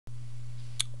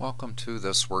Welcome to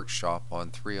this workshop on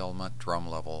three-element drum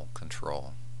level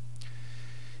control.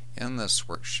 In this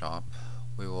workshop,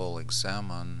 we will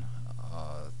examine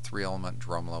three-element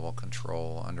drum level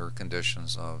control under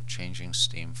conditions of changing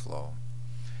steam flow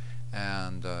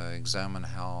and examine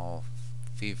how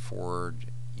feed-forward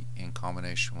in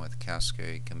combination with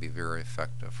cascade can be very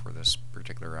effective for this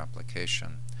particular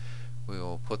application. We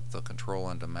will put the control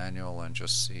into manual and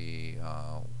just see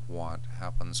what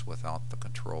happens without the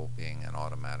control being in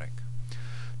automatic.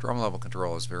 Drum level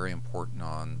control is very important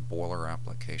on boiler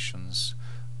applications.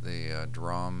 The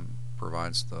drum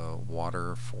provides the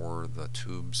water for the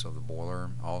tubes of the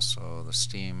boiler. Also, the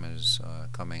steam is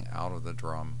coming out of the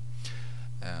drum,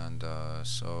 and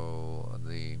so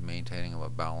the maintaining of a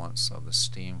balance of the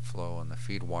steam flow and the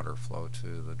feed water flow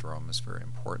to the drum is very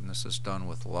important. This is done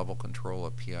with level control,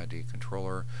 a PID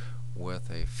controller with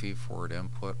a feed-forward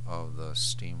input of the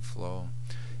steam flow.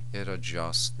 It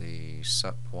adjusts the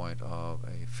set point of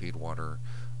a feed water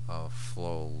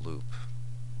flow loop.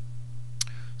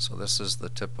 So this is the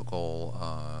typical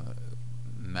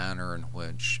manner in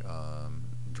which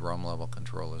drum level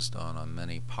control is done on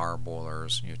many power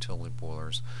boilers and utility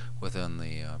boilers within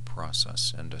the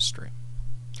process industry.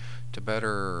 To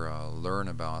better learn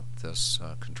about this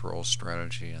control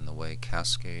strategy and the way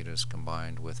cascade is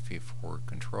combined with feed-forward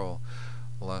control,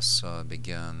 let's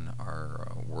begin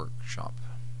our workshop.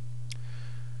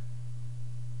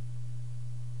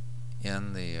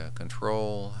 In the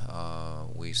control,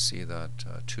 we see that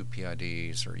two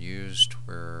PIDs are used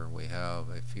where we have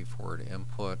a feed-forward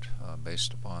input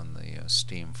based upon the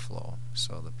steam flow.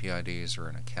 So the PIDs are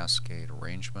in a cascade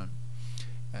arrangement,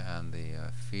 and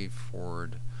the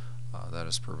feed-forward that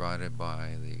is provided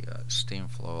by the steam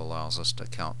flow allows us to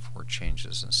account for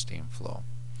changes in steam flow.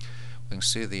 We can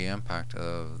see the impact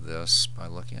of this by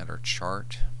looking at our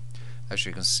chart. As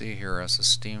you can see here, as the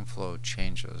steam flow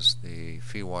changes, the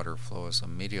feed water flow is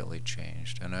immediately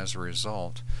changed, and as a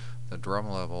result, the drum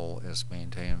level is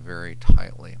maintained very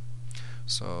tightly.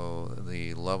 So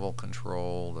the level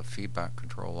control, the feedback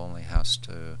control, only has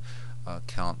to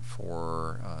account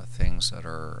for things that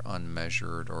are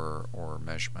unmeasured or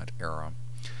measurement error.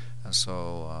 And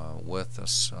so with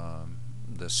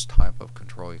this type of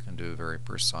control, you can do very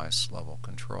precise level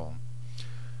control.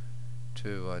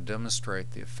 To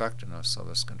demonstrate the effectiveness of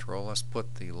this control, let's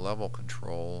put the level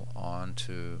control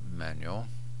onto manual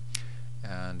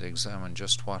and examine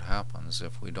just what happens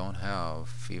if we don't have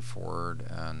feed-forward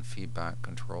and feedback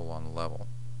control on level.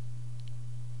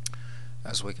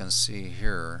 As we can see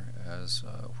here, as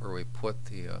where we put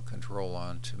the control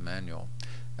onto manual,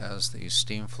 as the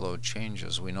steam flow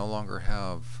changes, we no longer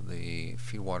have the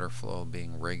feed water flow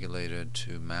being regulated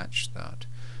to match that.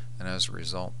 And as a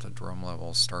result, the drum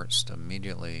level starts to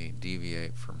immediately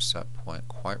deviate from set point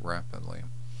quite rapidly.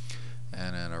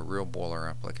 And in a real boiler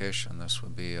application, this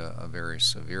would be a very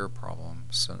severe problem,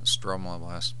 since drum level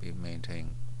has to be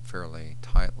maintained fairly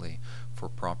tightly for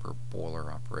proper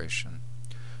boiler operation.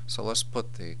 So let's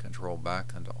put the control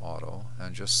back into auto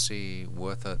and just see,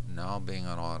 with it now being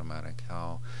on automatic,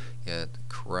 how it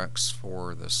corrects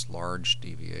for this large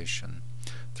deviation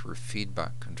through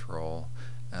feedback control,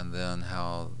 and then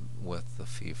how with the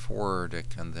feed forward it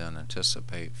can then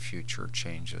anticipate future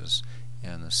changes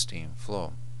in the steam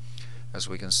flow. As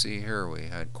we can see here, we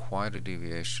had quite a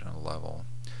deviation in level.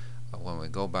 When we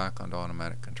go back onto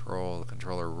automatic control, the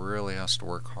controller really has to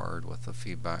work hard with the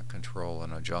feedback control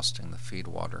and adjusting the feed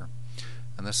water.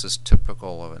 And this is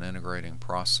typical of an integrating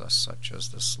process such as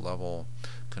this level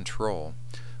control,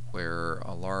 where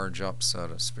a large upset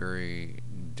is very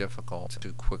difficult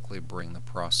to quickly bring the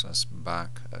process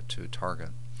back to target.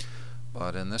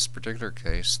 But in this particular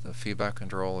case, the feedback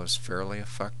control is fairly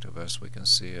effective. As we can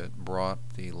see, it brought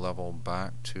the level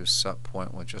back to set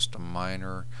point with just a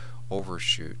minor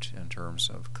overshoot in terms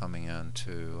of coming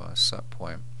into set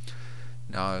point.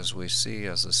 Now, as we see,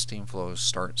 as the steam flow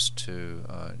starts to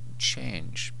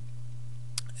change,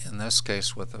 in this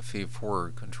case with the feed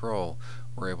forward control,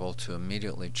 we're able to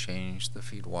immediately change the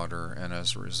feed water, and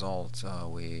as a result,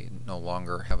 we no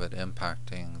longer have it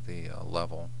impacting the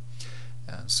level.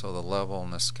 And so the level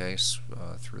in this case,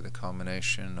 through the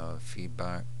combination of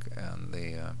feedback and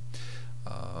the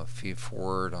feed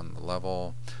forward on the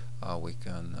level, we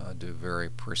can do very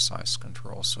precise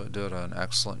control. So it did an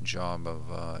excellent job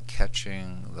of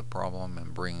catching the problem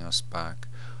and bringing us back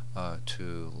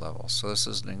to level. So this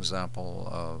is an example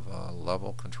of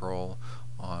level control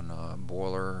on a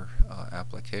boiler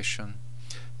application,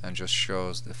 and just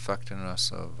shows the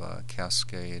effectiveness of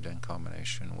cascade in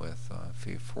combination with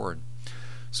feed forward.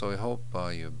 So we hope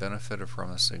you benefited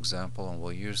from this example, and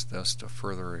we'll use this to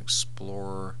further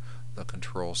explore the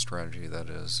control strategy that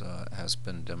is has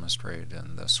been demonstrated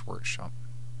in this workshop.